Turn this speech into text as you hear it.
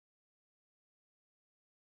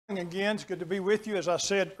Again, it's good to be with you. As I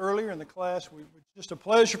said earlier in the class, it's just a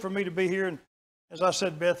pleasure for me to be here. And as I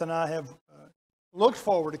said, Beth and I have looked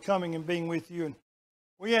forward to coming and being with you. And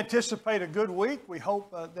we anticipate a good week. We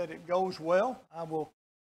hope that it goes well. I will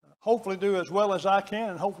hopefully do as well as I can,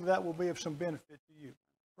 and hopefully that will be of some benefit to you.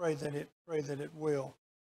 Pray that it will.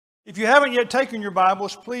 If you haven't yet taken your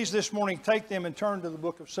Bibles, please this morning take them and turn to the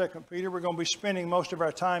book of 2 Peter. We're going to be spending most of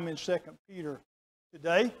our time in 2 Peter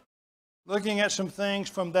today, looking at some things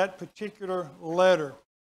from that particular letter.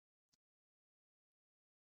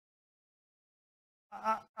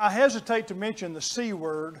 I hesitate to mention the C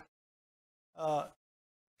word,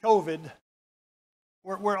 COVID.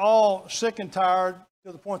 We're all sick and tired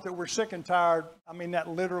to the point that we're sick and tired. I mean that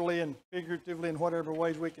literally and figuratively in whatever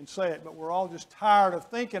ways we can say it, but we're all just tired of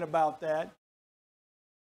thinking about that.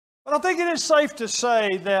 But I think it is safe to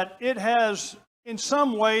say that it has, in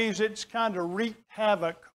some ways, it's kind of wreaked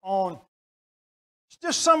havoc on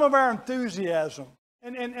just some of our enthusiasm.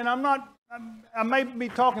 And I may be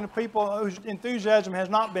talking to people whose enthusiasm has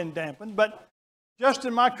not been dampened, but just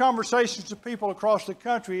in my conversations with people across the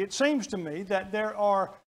country, it seems to me that there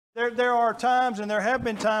are times, and there have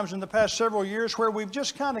been times in the past several years, where we've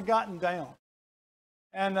just kind of gotten down.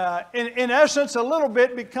 And in essence,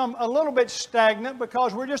 become a little bit stagnant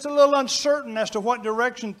because we're just a little uncertain as to what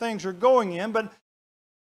direction things are going in. But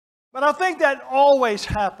I think that always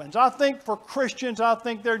happens. I think for Christians, I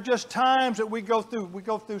think there are just times that we go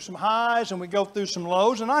through some highs and we go through some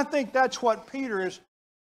lows. And I think that's what Peter is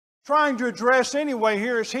trying to address anyway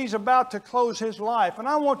here as he's about to close his life. And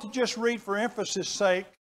I want to just read for emphasis' sake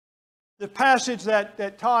the passage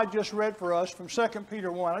that Todd just read for us from 2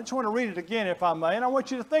 Peter 1. I just want to read it again if I may. And I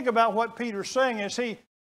want you to think about what Peter's saying as he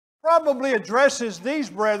probably addresses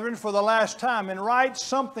these brethren for the last time and writes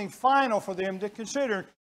something final for them to consider.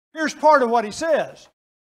 Here's part of what he says.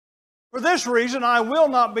 For this reason, I will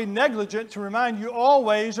not be negligent to remind you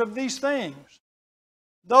always of these things,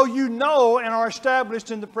 though you know and are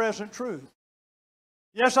established in the present truth.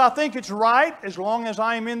 Yes, I think it's right, as long as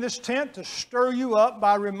I am in this tent, to stir you up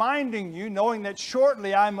by reminding you, knowing that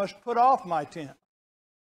shortly I must put off my tent,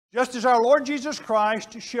 just as our Lord Jesus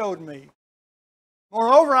Christ showed me.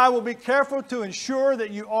 Moreover, I will be careful to ensure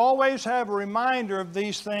that you always have a reminder of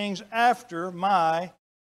these things after my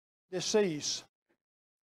decease.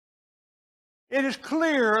 It is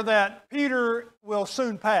clear that Peter will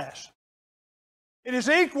soon pass. It is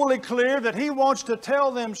equally clear that he wants to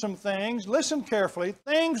tell them some things, listen carefully,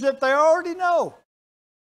 things that they already know.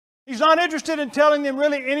 He's not interested in telling them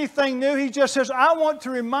really anything new. He just says, I want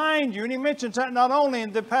to remind you, and he mentions that not only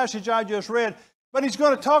in the passage I just read, but he's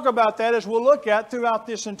going to talk about that as we'll look at throughout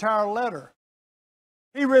this entire letter.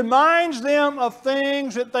 He reminds them of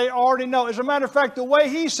things that they already know. As a matter of fact, the way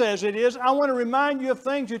he says it is, I want to remind you of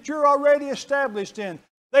things that you're already established in.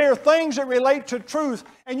 They are things that relate to truth,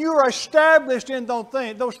 and you are established in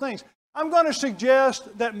those things. I'm going to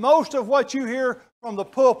suggest that most of what you hear from the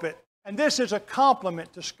pulpit, and this is a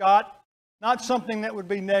compliment to Scott, not something that would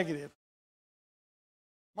be negative.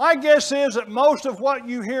 My guess is that most of what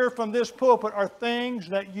you hear from this pulpit are things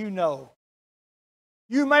that you know.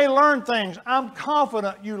 You may learn things. I'm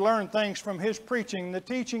confident you learn things from his preaching, the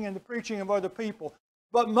teaching and the preaching of other people.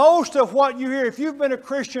 But most of what you hear, if you've been a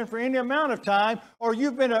Christian for any amount of time, or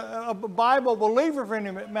you've been a Bible believer for any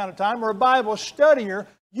amount of time, or a Bible studier,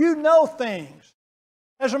 you know things.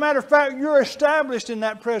 As a matter of fact, you're established in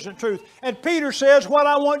that present truth. And Peter says, what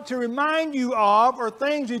I want to remind you of are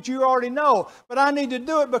things that you already know. But I need to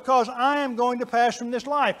do it because I am going to pass from this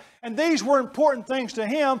life. And these were important things to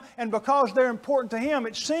him. And because they're important to him,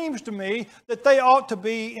 it seems to me that they ought to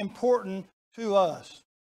be important to us.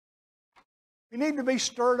 You need to be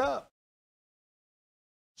stirred up.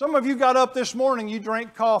 Some of you got up this morning, you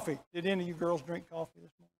drank coffee. Did any of you girls drink coffee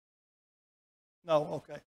this morning? No?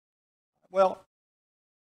 Okay. Well,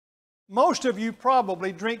 most of you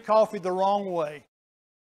probably drink coffee the wrong way.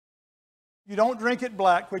 You don't drink it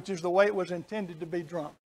black, which is the way it was intended to be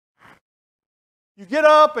drunk. You get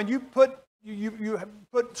up and you put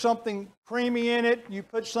something creamy in it. You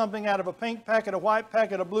put something out of a pink packet, a white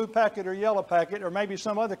packet, a blue packet, or yellow packet, or maybe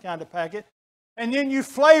some other kind of packet. And then you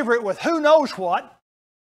flavor it with who knows what.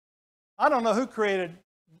 I don't know who created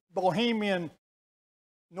Bohemian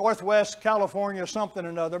Northwest California something or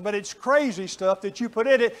another, but it's crazy stuff that you put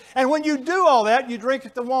in it. And when you do all that, you drink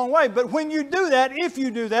it the wrong way. But when you do that, if you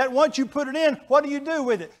do that, once you put it in, what do you do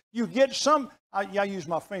with it? You get some, I used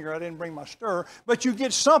my finger, I didn't bring my stirrer, but you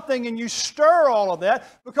get something and you stir all of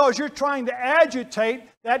that because you're trying to agitate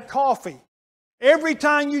that coffee. Every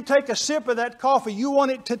time you take a sip of that coffee, you want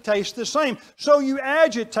it to taste the same. So you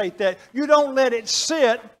agitate that. You don't let it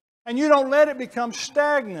sit And you don't let it become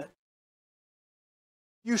stagnant.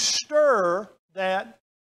 You stir that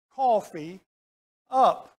coffee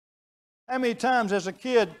up. How many times as a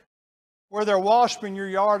kid were there wasps in your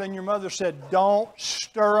yard and your mother said, don't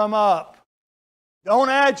stir them up. Don't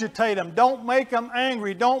agitate them. Don't make them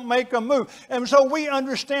angry. Don't make them move. And so we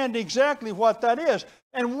understand exactly what that is.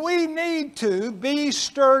 And we need to be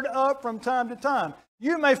stirred up from time to time.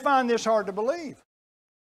 You may find this hard to believe.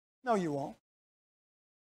 No, you won't.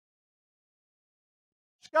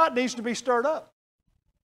 Scott needs to be stirred up.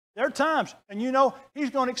 There are times, and you know he's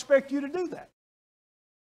going to expect you to do that.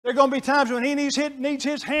 There are going to be times when he needs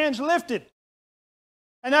his hands lifted.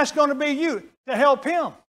 And that's going to be you to help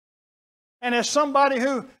him. And as somebody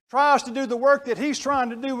who tries to do the work that he's trying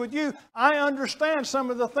to do with you, I understand some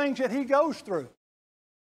of the things that he goes through.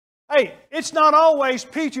 Hey, it's not always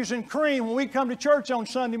peaches and cream when we come to church on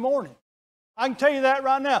Sunday morning. I can tell you that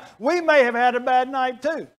right now. We may have had a bad night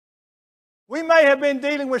too. We may have been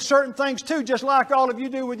dealing with certain things too, just like all of you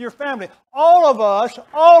do with your family. All of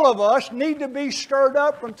us need to be stirred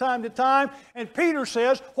up from time to time. And Peter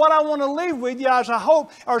says, what I want to leave with you as I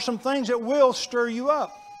hope are some things that will stir you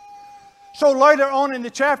up. So later on in the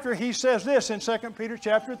chapter, he says this in 2 Peter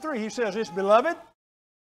chapter 3. He says this, Beloved,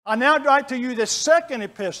 I now write to you the second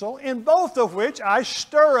epistle, in both of which I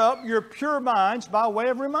stir up your pure minds by way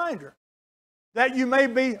of reminder, that you may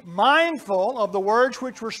be mindful of the words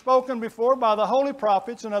which were spoken before by the holy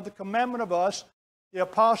prophets and of the commandment of us, the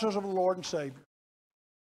apostles of the Lord and Savior.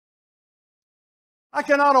 I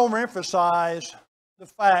cannot overemphasize the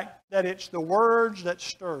fact that it's the words that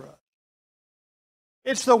stir us.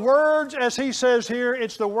 It's the words, as he says here,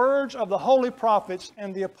 it's the words of the holy prophets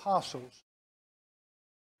and the apostles.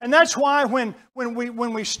 And that's why when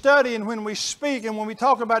we study and when we speak and when we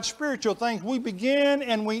talk about spiritual things, we begin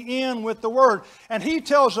and we end with the Word. And he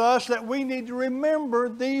tells us that we need to remember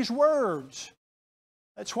these words.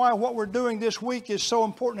 That's why what we're doing this week is so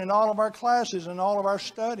important in all of our classes and all of our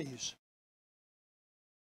studies.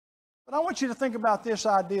 But I want you to think about this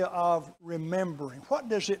idea of remembering. What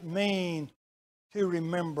does it mean to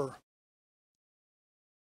remember?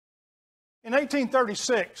 In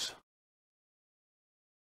 1836,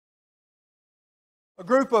 a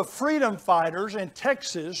group of freedom fighters in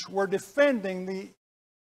Texas were defending the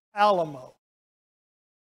Alamo.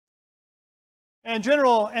 And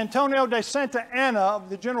General Antonio de Santa Anna,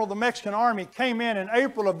 the general of the Mexican Army, came in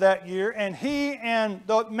April of that year, and he and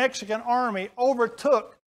the Mexican Army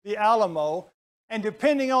overtook the Alamo, and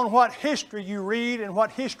depending on what history you read and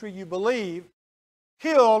what history you believe,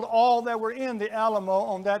 killed all that were in the Alamo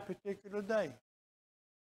on that particular day. It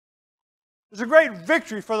was a great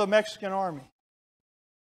victory for the Mexican Army.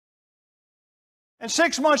 And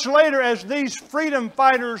 6 months later, as these freedom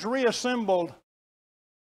fighters reassembled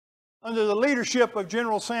under the leadership of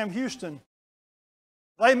General Sam Houston,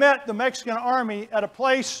 they met the Mexican Army at a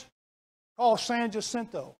place called San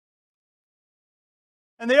Jacinto.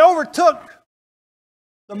 And they overtook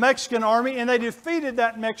the Mexican Army and they defeated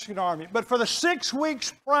that Mexican Army. But for the 6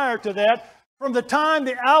 weeks prior to that, from the time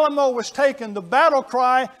the Alamo was taken, the battle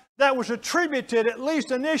cry that was attributed, at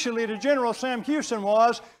least initially, to General Sam Houston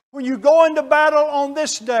was, when you go into battle on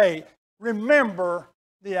this day, remember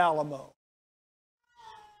the Alamo.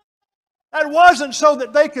 That wasn't so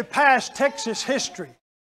that they could pass Texas history.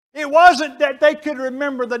 It wasn't that they could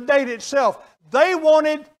remember the date itself. They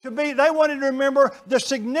wanted to remember the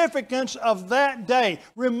significance of that day.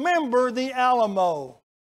 Remember the Alamo.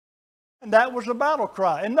 And that was a battle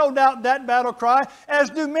cry. And no doubt that battle cry, as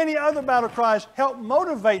do many other battle cries, helped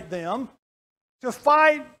motivate them to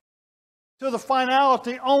fight to the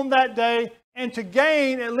finality on that day and to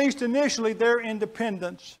gain, at least initially, their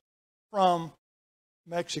independence from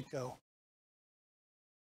Mexico.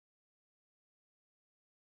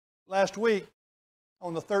 Last week,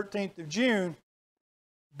 on the 13th of June,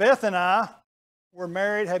 Beth and I were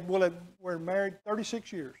married, were married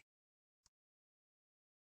 36 years.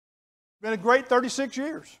 It's been a great 36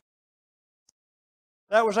 years.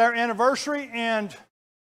 That was our anniversary, and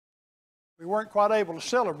we weren't quite able to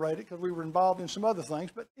celebrate it because we were involved in some other things,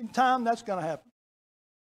 but in time that's going to happen.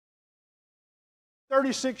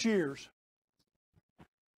 36 years.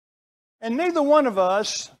 And neither one of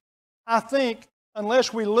us, I think,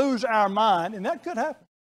 unless we lose our mind, and that could happen,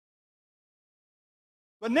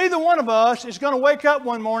 but neither one of us is going to wake up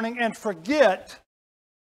one morning and forget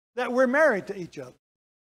that we're married to each other.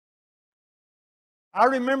 I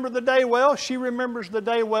remember the day well. She remembers the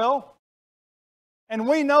day well. And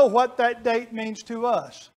we know what that date means to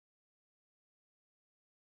us.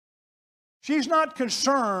 She's not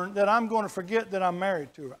concerned that I'm going to forget that I'm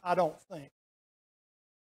married to her. I don't think.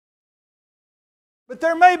 But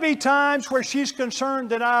there may be times where she's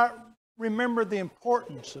concerned that I remember the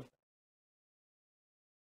importance of it,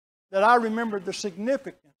 that I remember the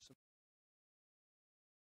significance of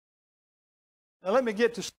it. Now let me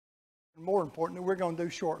get to something more important that we're going to do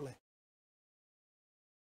shortly.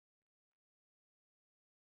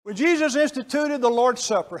 When Jesus instituted the Lord's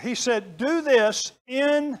Supper, He said, "Do this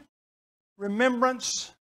in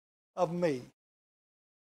remembrance of me."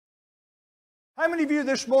 How many of you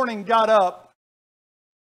this morning got up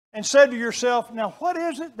and said to yourself, now what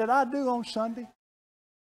is it that I do on Sunday?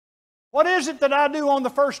 What is it that I do on the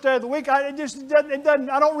first day of the week? I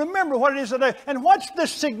don't remember what it is today. And what's the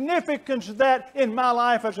significance of that in my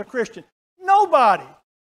life as a Christian? Nobody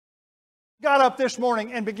got up this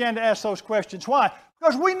morning and began to ask those questions. Why?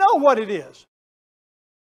 Because we know what it is.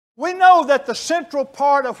 We know that the central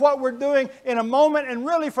part of what we're doing in a moment and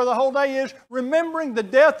really for the whole day is remembering the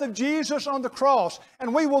death of Jesus on the cross.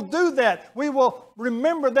 And we will do that. We will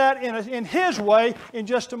remember that in His way in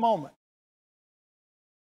just a moment.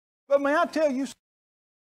 But may I tell you,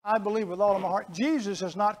 I believe with all of my heart, Jesus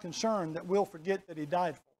is not concerned that we'll forget that He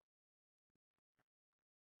died for us.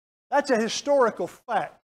 That's a historical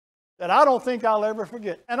fact that I don't think I'll ever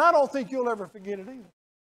forget. And I don't think you'll ever forget it either.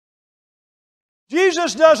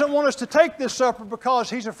 Jesus doesn't want us to take this supper because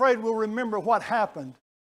He's afraid we'll remember what happened.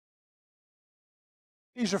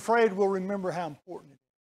 He's afraid we'll remember how important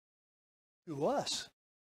it is to us.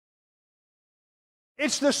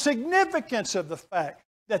 It's the significance of the fact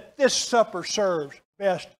that this supper serves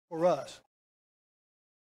best for us.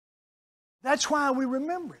 That's why we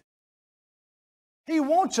remember it. He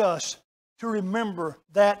wants us to remember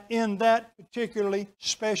that in that particularly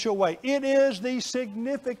special way. It is the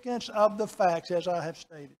significance of the facts, as I have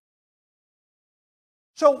stated.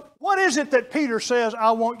 So, what is it that Peter says, I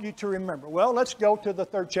want you to remember? Well, let's go to the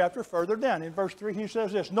 3rd chapter further down. In verse 3, he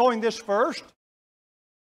says this, knowing this first,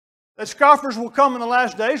 that scoffers will come in the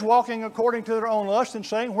last days, walking according to their own lust, and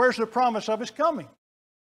saying, where's the promise of His coming?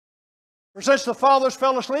 For since the fathers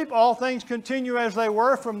fell asleep, all things continue as they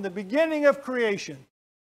were from the beginning of creation.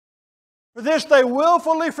 For this they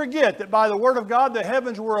willfully forget that by the word of God the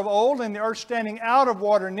heavens were of old, and the earth standing out of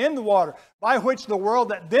water and in the water, by which the world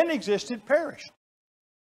that then existed perished,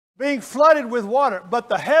 being flooded with water. But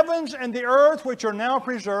the heavens and the earth, which are now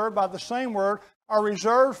preserved by the same word, are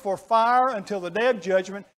reserved for fire until the day of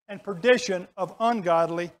judgment and perdition of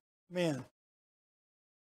ungodly men.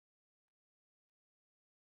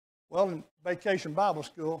 Well, in Vacation Bible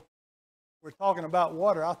School, we're talking about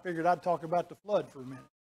water. I figured I'd talk about the flood for a minute.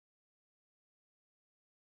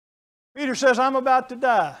 Peter says, I'm about to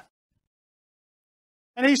die.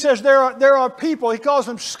 And he says, there are people, he calls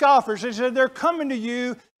them scoffers. He said, they're coming to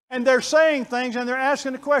you and they're saying things and they're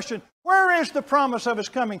asking the question, where is the promise of His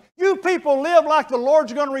coming? You people live like the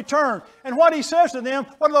Lord's going to return. And what he says to them,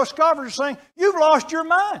 what those scoffers are saying, you've lost your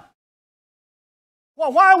mind.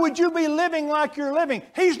 Well, why would you be living like you're living?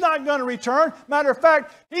 He's not going to return. Matter of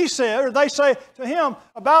fact, he said, or they say to him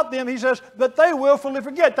about them, he says, but they willfully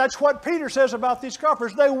forget. That's what Peter says about these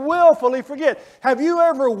scoffers. They willfully forget. Have you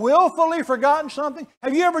ever willfully forgotten something?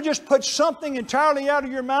 Have you ever just put something entirely out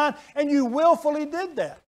of your mind and you willfully did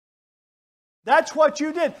that? That's what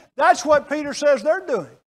you did. That's what Peter says they're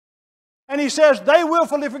doing. And he says they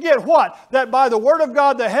willfully forget what? That by the word of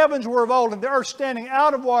God the heavens were of old and the earth standing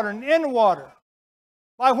out of water and in water,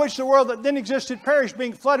 by which the world that then existed perished,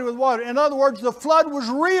 being flooded with water. In other words, the flood was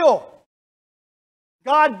real.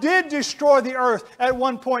 God did destroy the earth at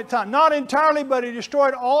one point in time. Not entirely, but He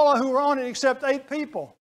destroyed all who were on it except 8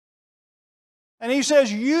 people. And he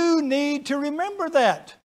says, you need to remember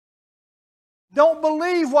that. Don't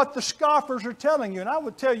believe what the scoffers are telling you. And I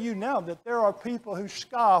would tell you now that there are people who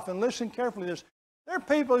scoff, and listen carefully to this. There are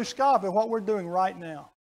people who scoff at what we're doing right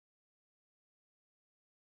now.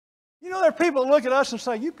 You know, there are people that look at us and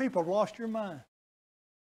say, you people have lost your mind.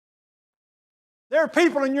 There are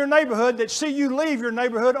people in your neighborhood that see you leave your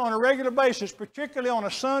neighborhood on a regular basis, particularly on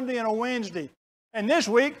a Sunday and a Wednesday. And this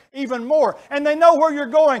week, even more. And they know where you're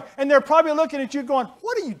going, and they're probably looking at you going,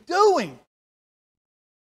 what are you doing?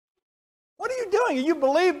 What are you doing? You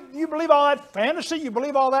believe all that fantasy? You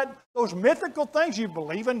believe all that, those mythical things? You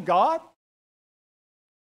believe in God?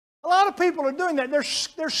 A lot of people are doing that.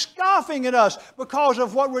 They're scoffing at us because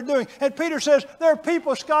of what we're doing. And Peter says, there are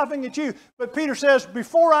people scoffing at you. But Peter says,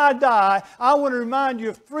 before I die, I want to remind you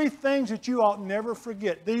of 3 things that you ought never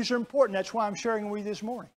forget. These are important. That's why I'm sharing them with you this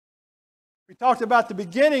morning. We talked about the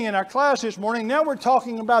beginning in our class this morning. Now we're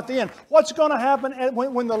talking about the end. What's going to happen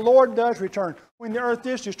when the Lord does return, when the earth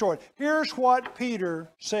is destroyed? Here's what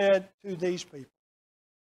Peter said to these people.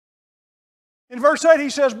 In verse 8 he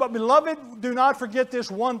says, "But beloved, do not forget this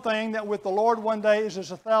one thing, that with the Lord one day is as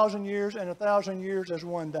 1,000 years, and 1,000 years as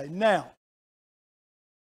one day." Now,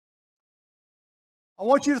 I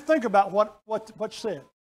want you to think about what's said.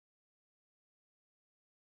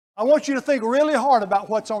 I want you to think really hard about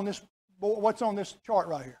what's on this chart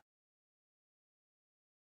right here.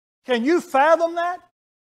 Can you fathom that?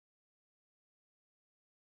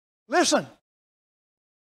 Listen.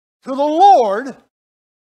 To the Lord,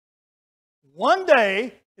 one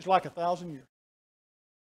day is like 1,000 years.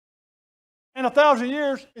 And 1,000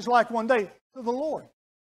 years is like one day to the Lord.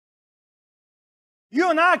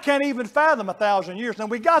 You and I can't even fathom 1,000 years. Now,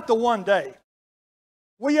 we got the one day.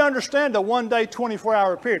 We understand the one day,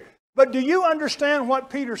 24-hour period. But do you understand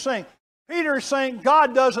what Peter's saying? Peter is saying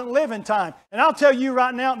God doesn't live in time. And I'll tell you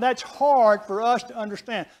right now, that's hard for us to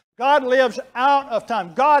understand. God lives out of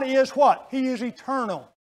time. God is what? He is eternal.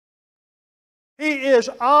 He is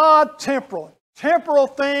atemporal. Temporal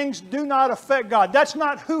things do not affect God. That's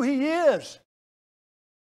not who He is.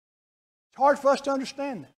 It's hard for us to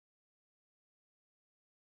understand that.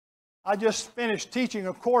 I just finished teaching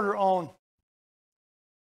a quarter on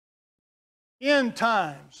end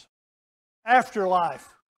times, afterlife.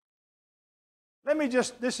 Let me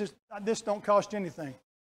just, this don't cost you anything.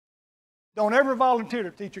 Don't ever volunteer to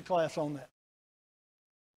teach a class on that.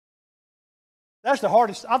 That's the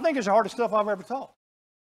hardest, I think it's the hardest stuff I've ever taught.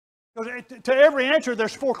 Because to every answer,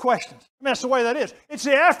 there's 4 questions. I mean, that's the way that is. It's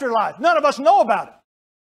the afterlife. None of us know about it.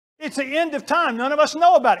 It's the end of time. None of us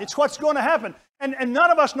know about it. It's what's going to happen. And none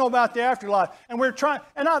of us know about the afterlife. And we're trying,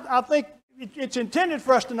 and I think it's intended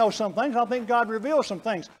for us to know some things. I think God reveals some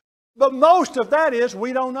things. But most of that is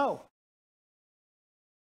we don't know.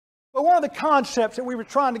 But one of the concepts that we were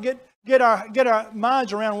trying to get our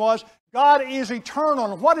minds around was God is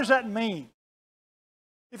eternal. And what does that mean?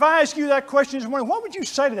 If I ask you that question this morning, what would you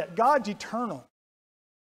say to that? God's eternal.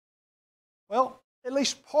 Well, at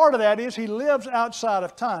least part of that is He lives outside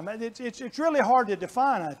of time. It's really hard to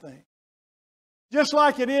define, I think. Just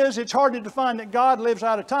like it's hard to define that God lives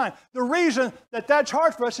out of time. The reason that that's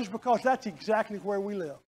hard for us is because that's exactly where we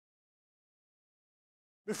live.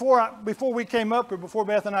 Before we came up, or before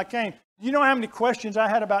Beth and I came, do you know how many questions I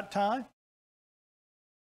had about time?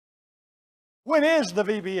 When is the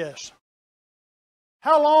VBS?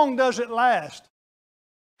 How long does it last?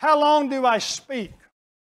 How long do I speak?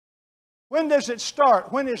 When does it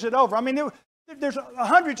start? When is it over? I mean, there's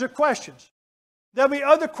hundreds of questions. There'll be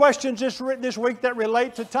other questions this week that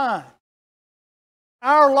relate to time.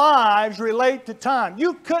 Our lives relate to time.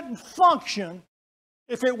 You couldn't function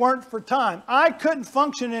if it weren't for time. I couldn't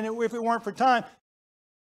function in it if it weren't for time.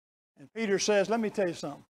 And Peter says, let me tell you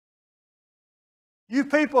something. You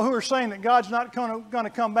people who are saying that God's not going to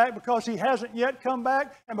come back because He hasn't yet come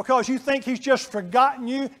back, and because you think He's just forgotten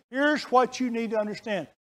you, here's what you need to understand.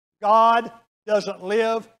 God doesn't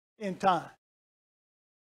live in time.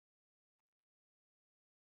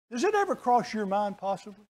 Does it ever cross your mind,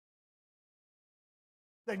 possibly,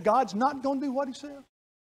 that God's not going to do what He says?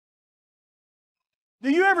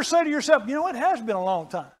 Do you ever say to yourself, you know, it has been a long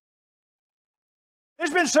time.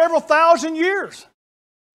 It's been several thousand years.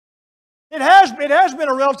 It has been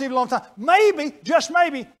a relatively long time. Maybe, just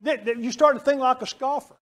maybe, that you start to think like a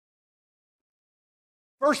scoffer.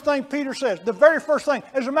 First thing Peter says, the very first thing.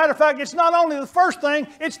 As a matter of fact, it's not only the first thing,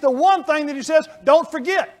 it's the one thing that he says, don't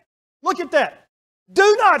forget. Look at that.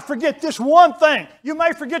 Do not forget this one thing. You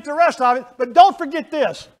may forget the rest of it, but don't forget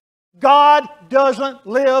this. God doesn't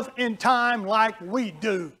live in time like we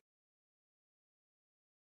do.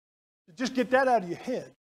 Just get that out of your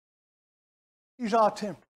head. He's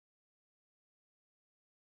atemporal.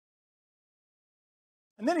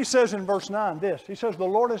 And then he says in verse 9 this. He says, the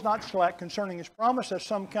Lord is not slack concerning His promise, as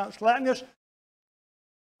some count slackness,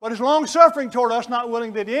 but is long-suffering toward us, not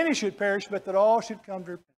willing that any should perish, but that all should come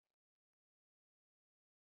to repentance.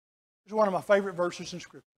 This is one of my favorite verses in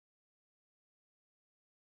Scripture.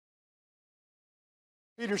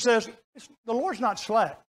 Peter says, the Lord's not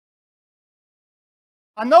slack.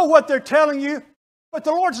 I know what they're telling you, but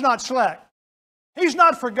the Lord's not slack. He's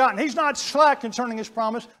not forgotten. He's not slack concerning His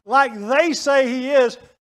promise like they say He is.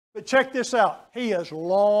 But check this out. He is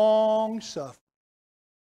long-suffering.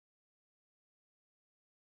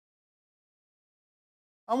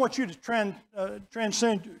 I want you to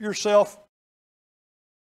transcend yourself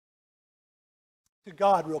to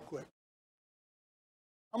God real quick.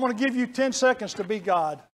 I'm going to give you 10 seconds to be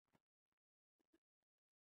God.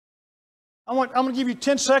 I'm going to give you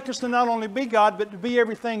 10 seconds to not only be God, but to be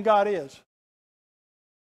everything God is.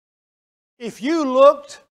 If you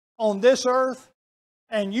looked on this earth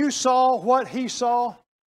and you saw what He saw,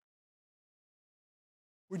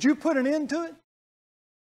 would you put an end to it?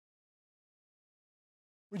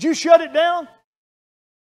 Would you shut it down?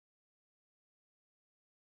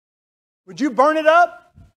 Would you burn it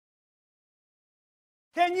up?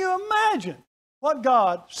 Can you imagine what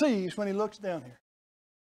God sees when He looks down here?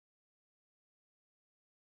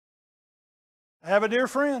 I have a dear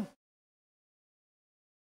friend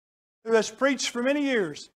who has preached for many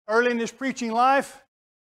years. Early in his preaching life,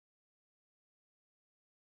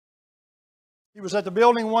 he was at the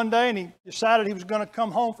building one day and he decided he was going to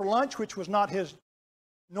come home for lunch, which was not his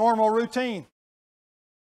normal routine.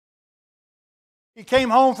 He came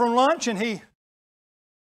home from lunch and he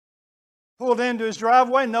pulled into his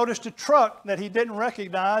driveway and noticed a truck that he didn't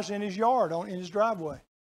recognize in his yard, in his driveway.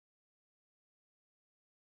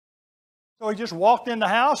 So he just walked in the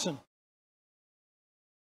house and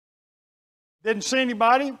didn't see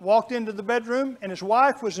anybody, walked into the bedroom, and his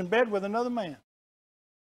wife was in bed with another man.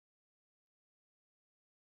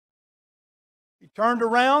 He turned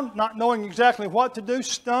around, not knowing exactly what to do,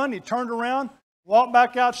 stunned. He turned around, walked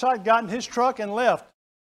back outside, got in his truck, and left.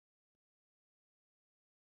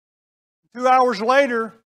 2 hours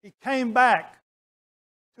later, he came back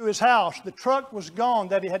to his house. The truck was gone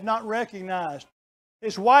that he had not recognized.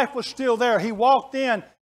 His wife was still there. He walked in,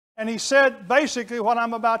 and he said basically what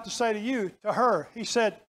I'm about to say to you, to her. He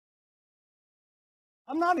said,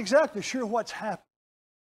 I'm not exactly sure what's happened,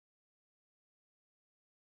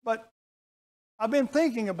 but I've been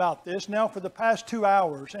thinking about this now for the past 2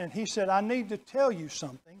 hours, and he said, I need to tell you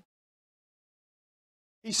something.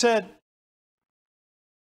 He said,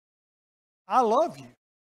 I love you.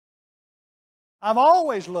 I've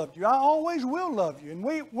always loved you. I always will love you. And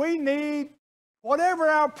we need, whatever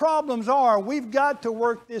our problems are, we've got to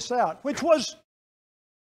work this out. Which was,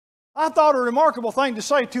 I thought, a remarkable thing to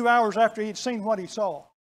say 2 hours after he'd seen what he saw.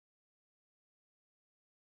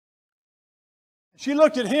 She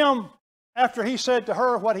looked at him after he said to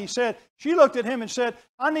her what he said. She looked at him and said,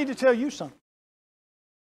 I need to tell you something.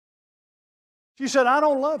 She said, I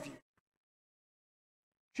don't love you.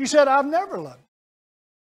 She said, I've never loved you.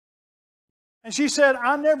 And she said,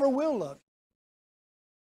 I never will love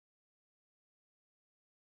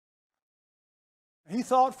you. He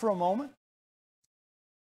thought for a moment,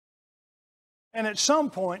 and at some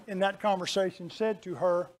point in that conversation said to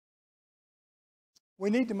her, we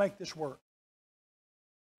need to make this work.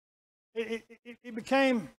 It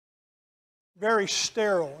became very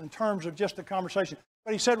sterile in terms of just the conversation.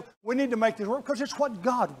 But he said, we need to make this work because it's what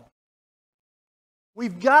God wants.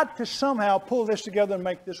 We've got to somehow pull this together and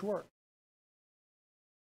make this work.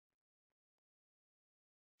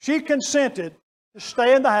 She consented to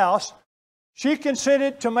stay in the house. She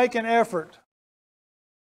consented to make an effort.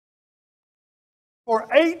 For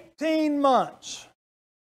 18 months,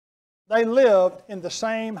 they lived in the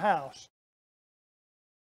same house.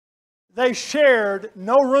 They shared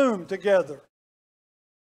no room together.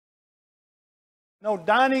 No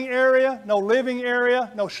dining area, no living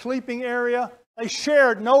area, no sleeping area. They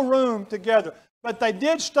shared no room together. But they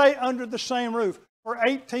did stay under the same roof for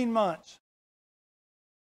 18 months.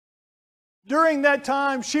 During that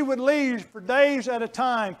time, she would leave for days at a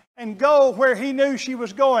time and go where he knew she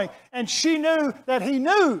was going. And she knew that he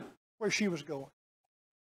knew where she was going.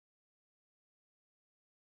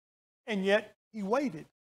 And yet, he waited.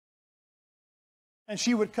 And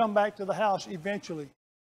she would come back to the house eventually.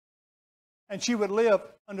 And she would live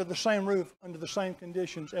under the same roof, under the same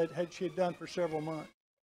conditions as she had done for several months.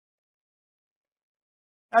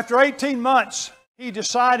 After 18 months, he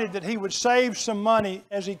decided that he would save some money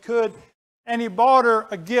as he could, and he bought her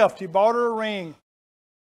a gift. He bought her a ring.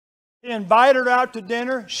 He invited her out to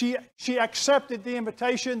dinner. She accepted the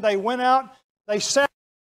invitation. They went out. They sat,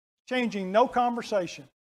 changing no conversation,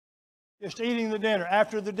 just eating the dinner.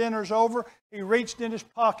 After the dinner's over, he reached in his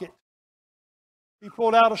pocket. He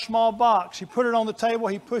pulled out a small box. He put it on the table.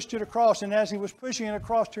 He pushed it across. And as he was pushing it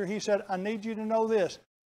across to her, he said, I need you to know this.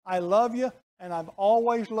 I love you, and I've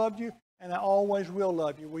always loved you, and I always will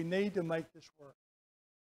love you. We need to make this work.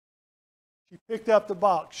 She picked up the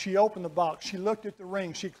box. She opened the box. She looked at the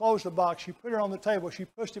ring. She closed the box. She put it on the table. She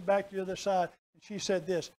pushed it back to the other side. And she said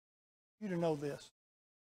this, you to know this.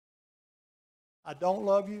 I don't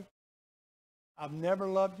love you. I've never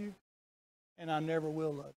loved you. And I never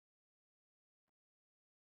will love you.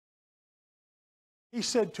 He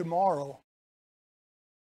said, tomorrow,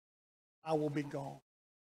 I will be gone.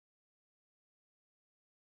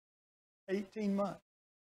 18 months.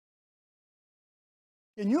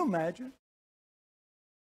 Can you imagine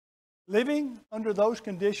living under those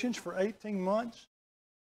conditions for 18 months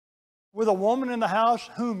with a woman in the house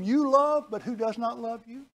whom you love but who does not love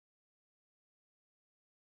you?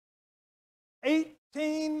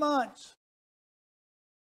 18 months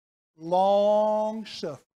long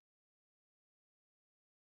suffering.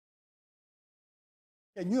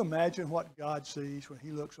 Can you imagine what God sees when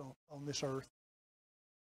He looks on this earth?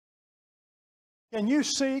 Can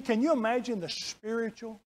you imagine the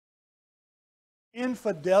spiritual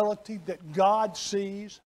infidelity that God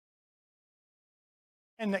sees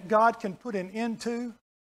and that God can put an end to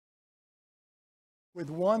with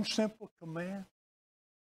one simple command?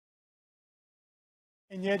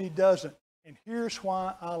 And yet He doesn't. And here's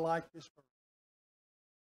why I like this verse.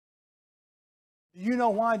 Do you know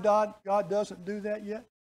why God doesn't do that yet?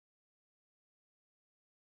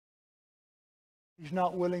 He's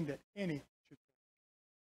not willing that any should.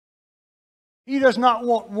 He does not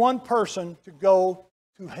want one person to go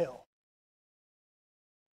to hell.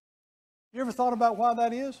 You ever thought about why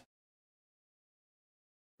that is?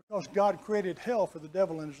 Because God created hell for the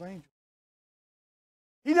devil and his angels.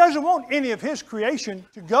 He doesn't want any of His creation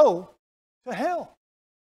to go to hell.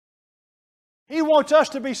 He wants us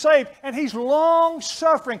to be saved, and He's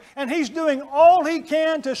long-suffering, and He's doing all He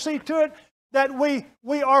can to see to it that we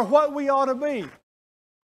are what we ought to be.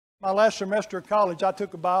 My last semester of college, I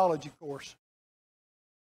took a biology course.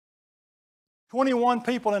 21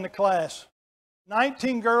 people in the class,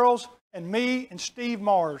 19 girls, and me and Steve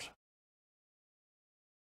Mars.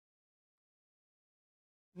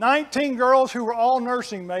 19 girls who were all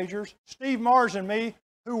nursing majors, Steve Mars and me,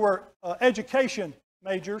 who were education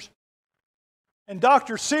majors. And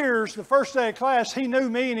Dr. Sears, the first day of class, he knew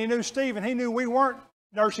me and he knew Steve, and he knew we weren't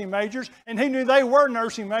nursing majors, and he knew they were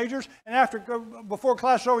nursing majors. And before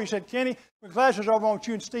class was over, he said, "Kenny, when class is over, I want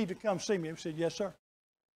you and Steve to come see me." I said, "Yes, sir."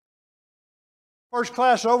 First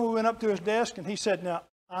class over, we went up to his desk, and he said, "Now,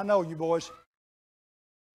 I know you boys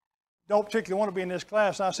don't particularly want to be in this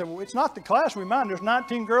class." And I said, "Well, it's not the class we mind. There's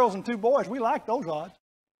 19 girls and 2 boys. We like those odds."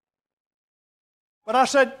 But I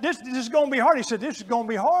said, this is going to be hard. He said, "This is going to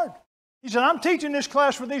be hard." He said, "I'm teaching this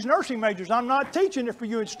class for these nursing majors. I'm not teaching it for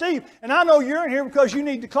you and Steve. And I know you're in here because you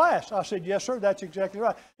need the class." I said, "Yes, sir, that's exactly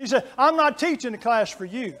right." He said, "I'm not teaching the class for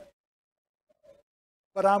you,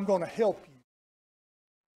 but I'm going to help you.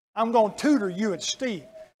 I'm going to tutor you and Steve.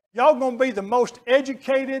 Y'all going to be the most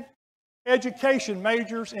educated education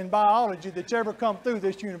majors in biology that's ever come through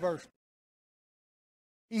this university."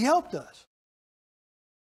 He helped us.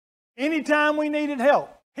 Anytime we needed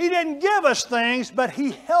help. He didn't give us things, but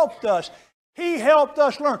He helped us. He helped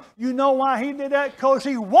us learn. You know why He did that? Because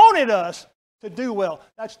He wanted us to do well.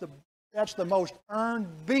 That's the most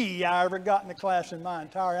earned B I ever got in a class in my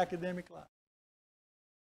entire academic life.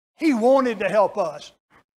 He wanted to help us.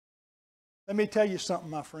 Let me tell you something,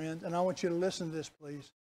 my friend, and I want you to listen to this,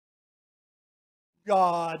 please.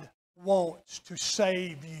 God wants to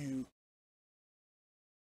save you.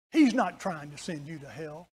 He's not trying to send you to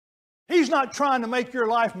hell. He's not trying to make your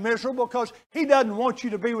life miserable because He doesn't want you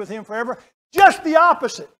to be with Him forever. Just the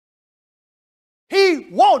opposite. He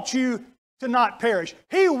wants you to not perish.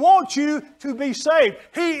 He wants you to be saved.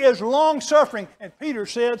 He is long-suffering. And Peter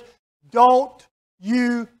says, don't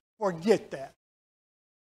you forget that.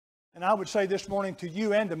 And I would say this morning to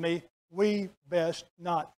you and to me, we best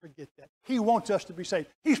not forget that. He wants us to be saved.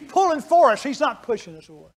 He's pulling for us. He's not pushing us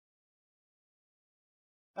away.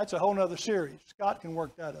 That's a whole other series. Scott can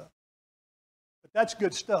work that up. But that's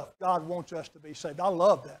good stuff. God wants us to be saved. I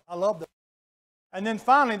love that. I love that. And then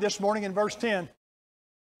finally this morning in verse 10,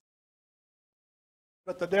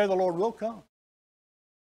 but the day of the Lord will come.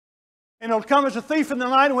 And it'll come as a thief in the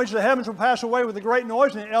night, in which the heavens will pass away with a great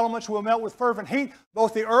noise, and the elements will melt with fervent heat.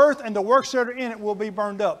 Both the earth and the works that are in it will be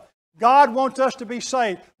burned up. God wants us to be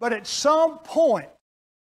saved. But at some point,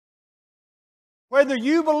 whether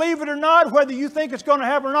you believe it or not, whether you think it's going to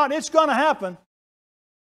happen or not, it's going to happen.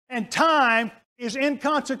 And time is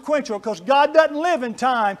inconsequential because God doesn't live in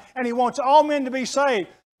time, and He wants all men to be saved.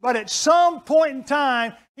 But at some point in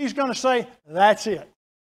time, He's going to say, that's it.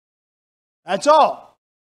 That's all.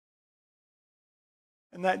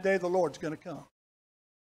 And that day of the Lord's going to come.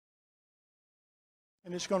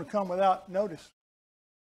 And it's going to come without notice.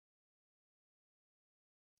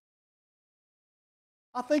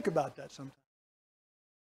 I think about that sometimes.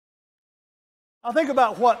 I think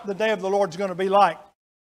about what the day of the Lord's going to be like.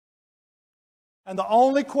 And the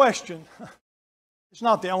only question, it's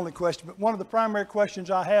not the only question, but one of the primary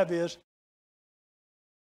questions I have is,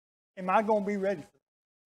 am I going to be ready for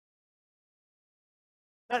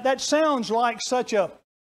that? That sounds like such a,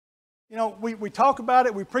 we talk about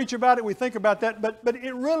it, we preach about it, we think about that, but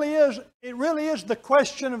it really is the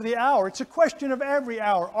question of the hour. It's a question of every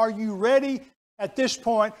hour. Are you ready at this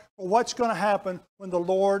point for what's going to happen when the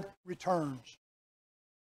Lord returns?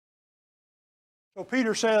 So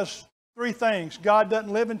Peter says 3 things. God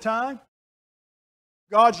doesn't live in time.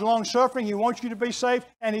 God's long-suffering. He wants you to be saved,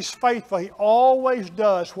 and He's faithful. He always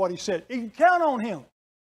does what He said. You can count on Him.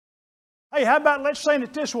 Hey, how about let's say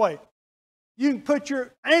it this way. You can put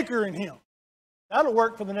your anchor in Him. That'll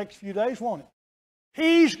work for the next few days, won't it?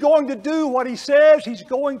 He's going to do what He says He's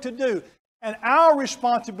going to do. And our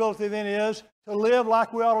responsibility then is to live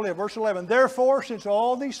like we ought to live. Verse 11, therefore, since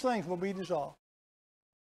all these things will be dissolved,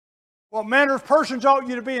 what manner of persons ought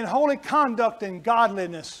you to be in holy conduct and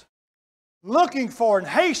godliness, looking for and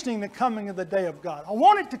hastening the coming of the day of God. I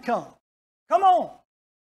want it to come. Come on.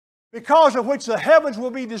 Because of which the heavens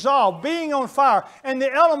will be dissolved, being on fire, and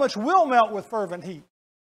the elements will melt with fervent heat.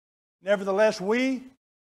 Nevertheless, we,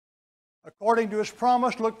 according to His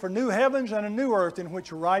promise, look for new heavens and a new earth in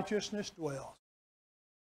which righteousness dwells.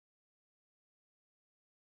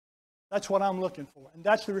 That's what I'm looking for. And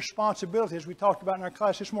that's the responsibility, as we talked about in our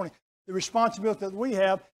class this morning. The responsibility that we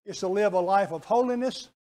have is to live a life of holiness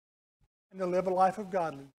and to live a life of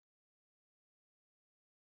godliness.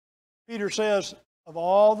 Peter says, of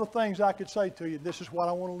all the things I could say to you, this is what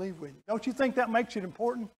I want to leave with you. Don't you think that makes it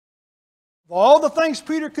important? Of all the things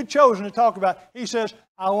Peter could chosen to talk about, he says,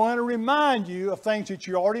 I want to remind you of things that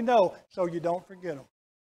you already know so you don't forget them.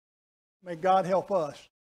 May God help us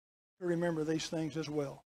to remember these things as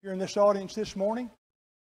well. You're in this audience this morning.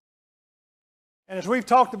 And as we've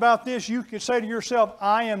talked about this, you could say to yourself,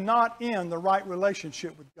 I am not in the right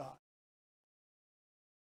relationship with God.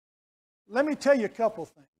 Let me tell you a couple of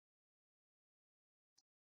things.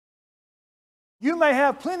 You may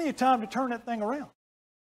have plenty of time to turn that thing around.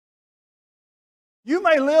 You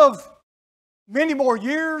may live many more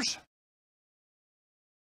years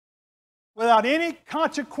without any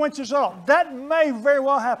consequences at all. That may very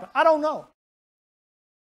well happen. I don't know.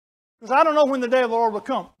 Because I don't know when the day of the Lord will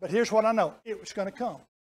come. But here's what I know. It was going to come.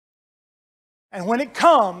 And when it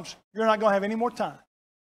comes, you're not going to have any more time.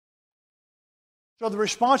 So the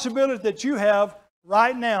responsibility that you have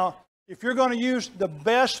right now, if you're going to use the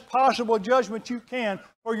best possible judgment you can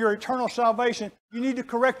for your eternal salvation, you need to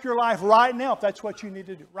correct your life right now if that's what you need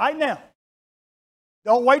to do. Right now.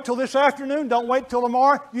 Don't wait till this afternoon. Don't wait till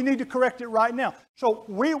tomorrow. You need to correct it right now. So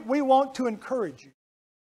we want to encourage you.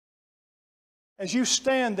 As you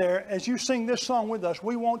stand there, as you sing this song with us,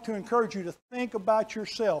 we want to encourage you to think about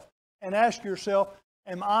yourself and ask yourself,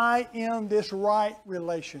 am I in this right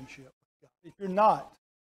relationship with God? If you're not,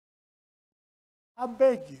 I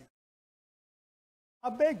beg you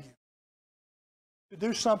to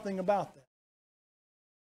do something about that.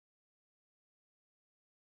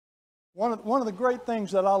 One of the great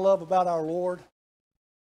things that I love about our Lord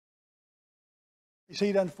is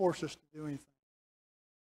He doesn't force us to do anything.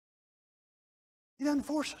 He doesn't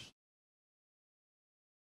force us. If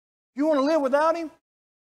you want to live without Him, if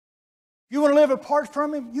you want to live apart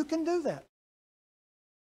from Him, you can do that.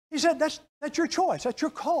 He said, that's your choice. That's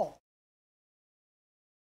your call.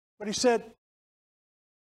 But He said,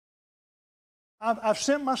 I've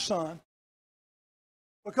sent my Son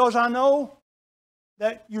because I know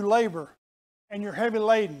that you labor and you're heavy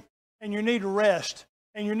laden and you need rest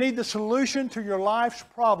and you need the solution to your life's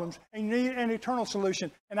problems and you need an eternal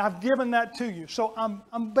solution. And I've given that to you. So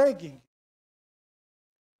I'm begging you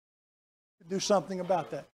to do something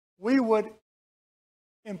about that. We would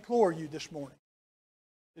implore you this morning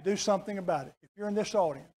to do something about it. If you're in this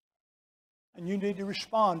audience and you need to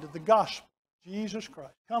respond to the gospel of Jesus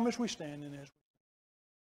Christ, come as we stand in this.